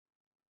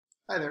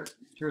Hi there,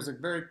 here's a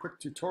very quick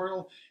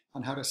tutorial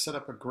on how to set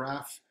up a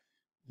graph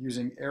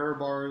using error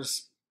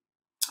bars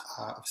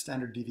of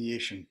standard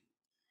deviation.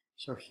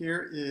 So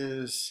here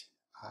is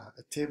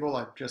a table.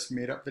 I've just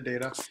made up the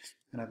data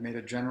and I've made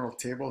a general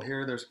table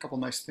here. There's a couple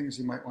nice things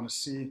you might want to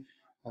see.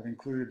 I've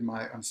included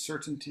my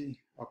uncertainty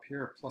up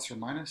here, plus or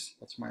minus.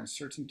 That's my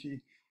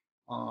uncertainty.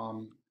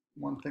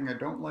 One thing I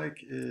don't like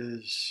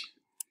is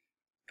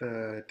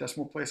the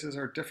decimal places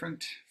are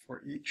different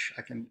for each.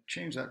 I can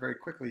change that very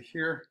quickly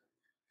here.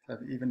 I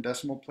have even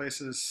decimal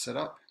places set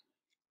up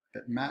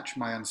that match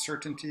my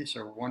uncertainty,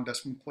 so one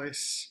decimal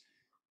place,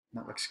 and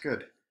that looks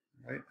good,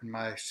 right? And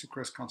my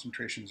sucrose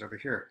concentrations over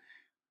here.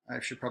 I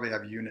should probably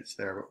have units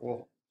there, but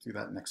we'll do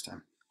that next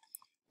time.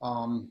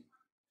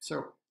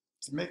 So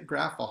to make a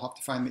graph, I'll have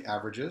to find the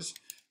averages.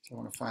 So I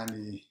want to find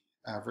the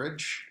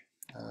average,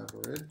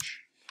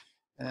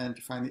 and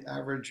to find the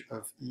average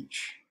of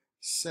each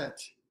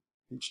set,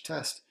 each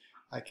test,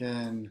 I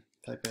can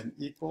type in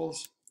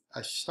equals.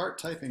 I start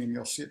typing and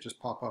you'll see it just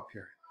pop up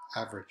here,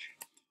 average.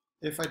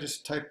 If I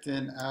just typed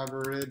in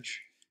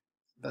average,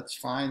 that's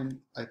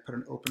fine. I put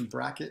an open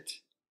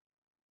bracket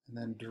and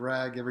then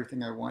drag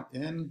everything I want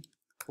in,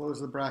 close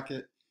the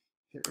bracket,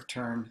 hit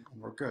return,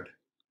 and we're good.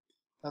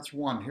 That's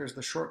one. Here's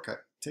the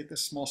shortcut. Take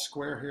this small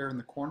square here in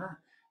the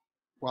corner.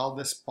 While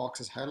this box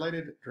is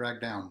highlighted,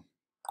 drag down,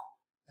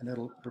 and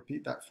it'll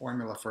repeat that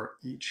formula for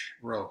each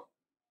row.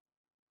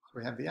 So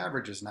we have the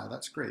averages now.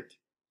 That's great.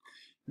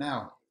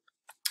 Now,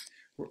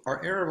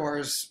 our error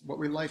bars, what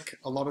we like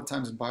a lot of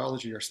times in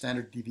biology, are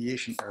standard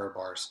deviation error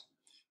bars.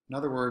 In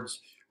other words,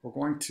 we're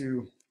going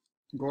to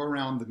go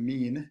around the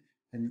mean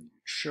and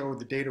show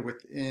the data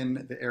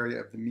within the area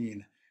of the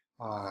mean,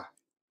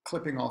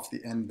 clipping off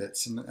the end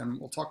bits. And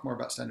we'll talk more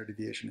about standard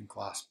deviation in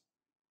class.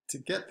 To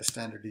get the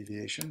standard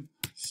deviation,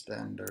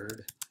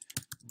 to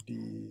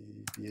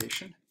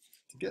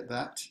get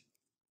that,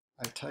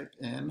 I type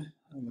in,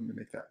 and let me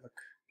make that look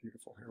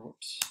beautiful here.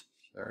 Whoops,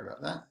 sorry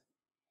about that.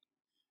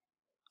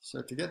 So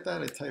to get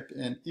that, I type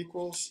in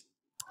equals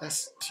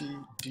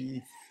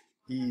STDEV.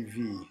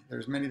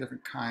 There's many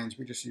different kinds.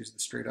 We just use the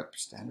straight up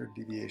standard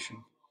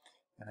deviation.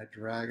 And I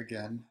drag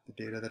again the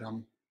data that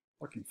I'm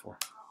looking for.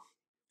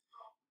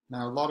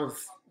 Now a lot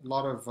of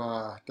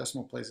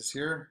decimal places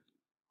here.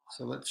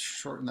 So let's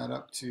shorten that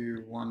up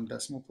to one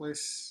decimal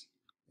place.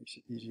 Makes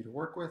it easy to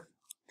work with.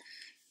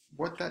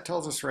 What that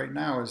tells us right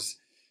now is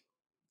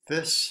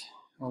this.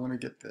 Well, let me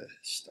get the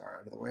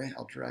star out of the way.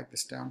 I'll drag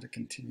this down to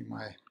continue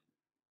my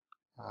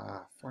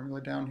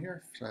formula down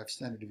here. So I have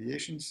standard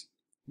deviations.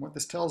 And what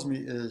this tells me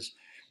is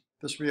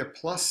this will be a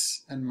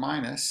plus and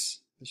minus.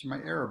 This is my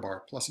error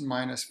bar. Plus and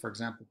minus, for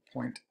example,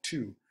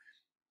 0.2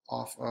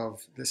 off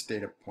of this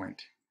data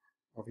point.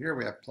 Over here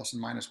we have plus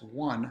and minus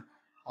 1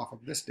 off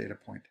of this data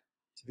point.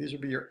 So these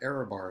will be your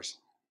error bars.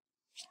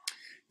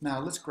 Now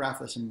let's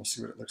graph this and we'll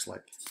see what it looks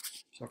like.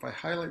 So if I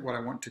highlight what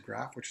I want to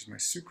graph, which is my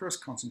sucrose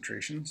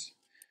concentrations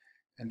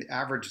and the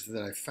average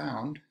that I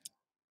found,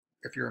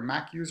 if you're a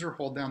Mac user,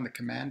 hold down the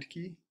Command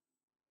key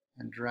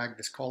and drag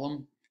this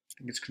column. I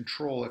think it's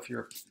Control if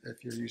you're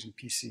using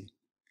PC.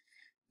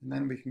 And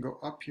then we can go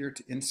up here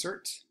to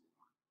Insert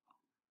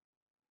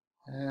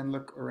and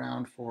look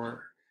around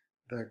for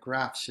the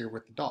graphs here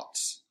with the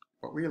dots.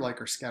 What we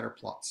like are scatter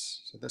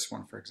plots. So this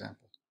one, for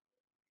example.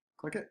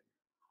 Click it.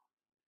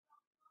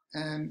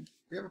 And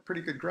we have a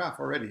pretty good graph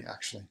already,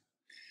 actually.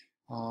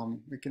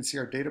 We can see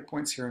our data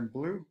points here in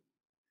blue.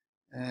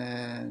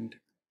 And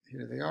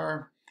here they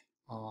are.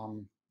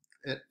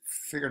 It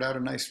figured out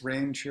a nice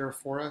range here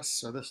for us,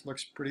 so this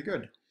looks pretty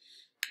good.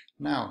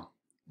 Now,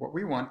 what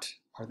we want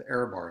are the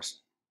error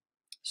bars.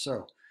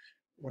 So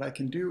what I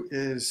can do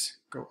is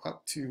go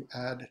up to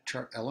Add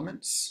Chart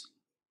Elements,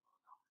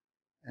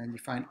 and you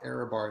find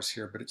error bars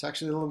here, but it's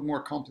actually a little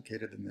more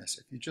complicated than this.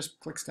 If you just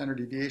click standard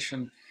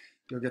deviation,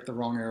 you'll get the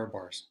wrong error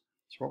bars.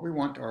 So what we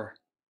want are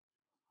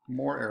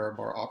more error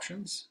bar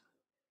options.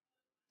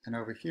 And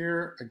over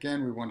here,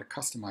 again, we want to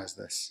customize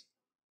this.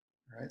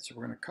 All right, so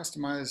we're going to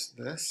customize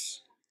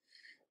this,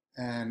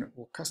 and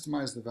we'll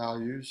customize the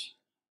values,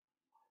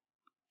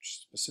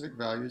 specific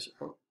values.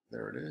 Oh,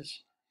 there it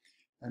is.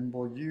 And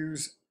we'll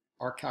use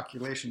our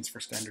calculations for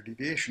standard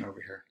deviation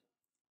over here.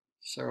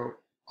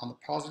 So on the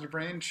positive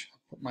range,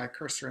 I'll put my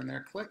cursor in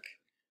there, click,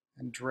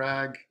 and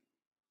drag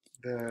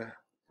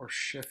or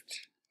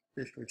shift,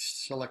 basically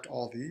select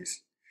all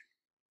these.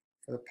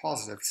 For the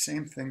positive,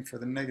 same thing for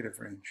the negative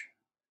range.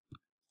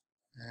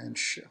 And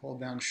hold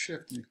down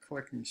shift and you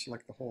click and you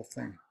select the whole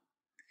thing.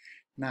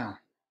 Now,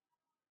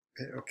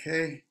 hit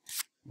OK.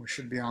 We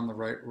should be on the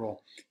right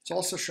roll. It's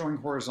also showing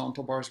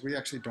horizontal bars. We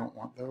actually don't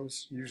want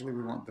those. Usually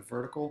we want the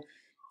vertical.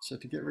 So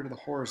to get rid of the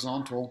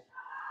horizontal,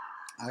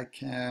 I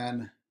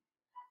can,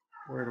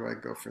 where do I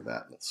go for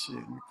that? Let's see,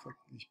 let me click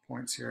these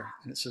points here.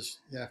 And it says,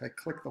 yeah, if I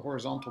click the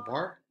horizontal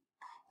bar,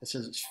 it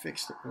says it's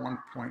fixed at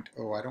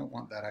 1.0. I don't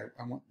want that. I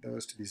want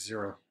those to be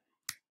 0.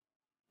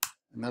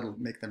 And that'll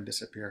make them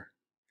disappear.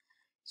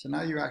 So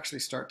now you actually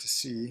start to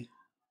see,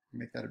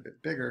 make that a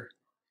bit bigger,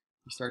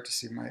 you start to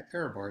see my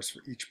error bars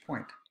for each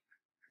point.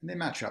 And they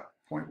match up.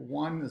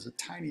 0.1 is a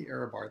tiny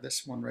error bar.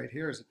 This one right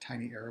here is a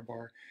tiny error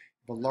bar.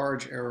 The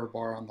large error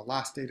bar on the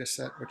last data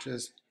set, which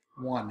is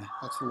 1.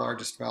 That's the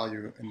largest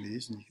value in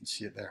these, and you can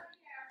see it there.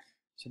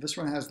 So this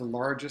one has the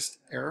largest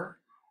error,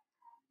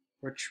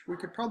 which we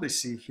could probably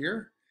see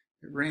here.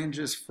 It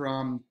ranges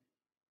from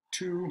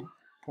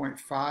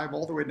 2.5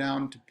 all the way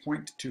down to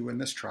 0.2 in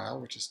this trial,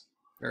 which is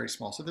very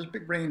small. So there's a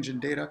big range in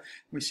data.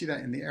 We see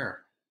that in the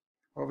error.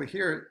 Over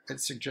here, it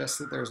suggests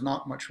that there's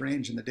not much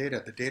range in the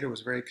data. The data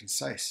was very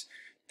concise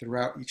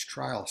throughout each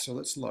trial. So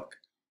let's look.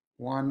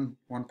 1,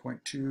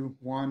 1.2,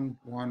 1,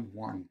 1,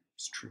 1.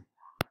 It's true.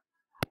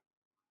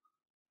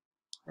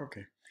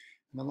 Okay.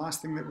 And the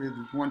last thing that we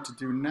want to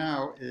do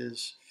now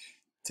is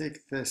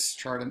take this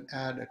chart and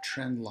add a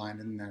trend line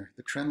in there.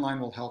 The trend line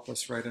will help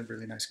us write a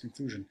really nice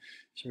conclusion.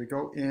 So we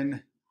go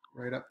in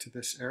right up to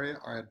this area,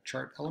 add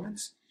chart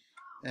elements,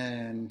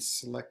 and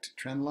select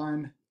trend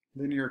line.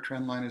 Linear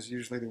trend line is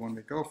usually the one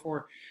we go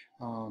for.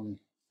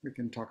 We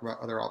can talk about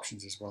other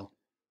options as well.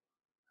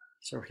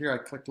 So here I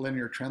click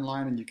linear trend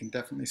line, and you can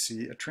definitely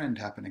see a trend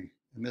happening.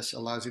 And this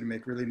allows you to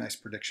make really nice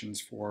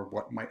predictions for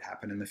what might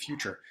happen in the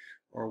future,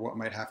 or what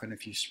might happen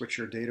if you switch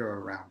your data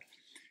around.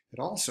 It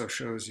also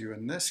shows you,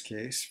 in this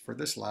case, for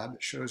this lab,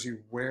 it shows you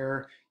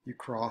where you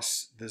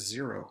cross the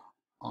 0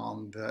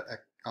 on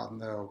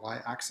the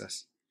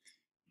y-axis.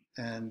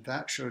 And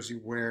that shows you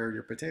where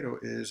your potato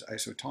is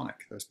isotonic,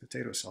 those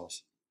potato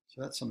cells.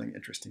 So that's something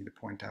interesting to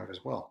point out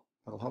as well.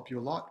 That'll help you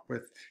a lot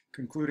with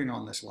concluding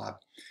on this lab.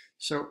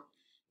 So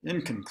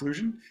in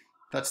conclusion,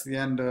 that's the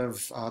end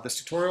of this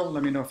tutorial.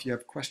 Let me know if you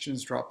have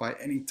questions. Drop by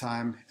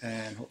anytime,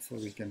 and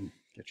hopefully we can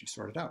get you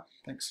sorted out.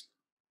 Thanks.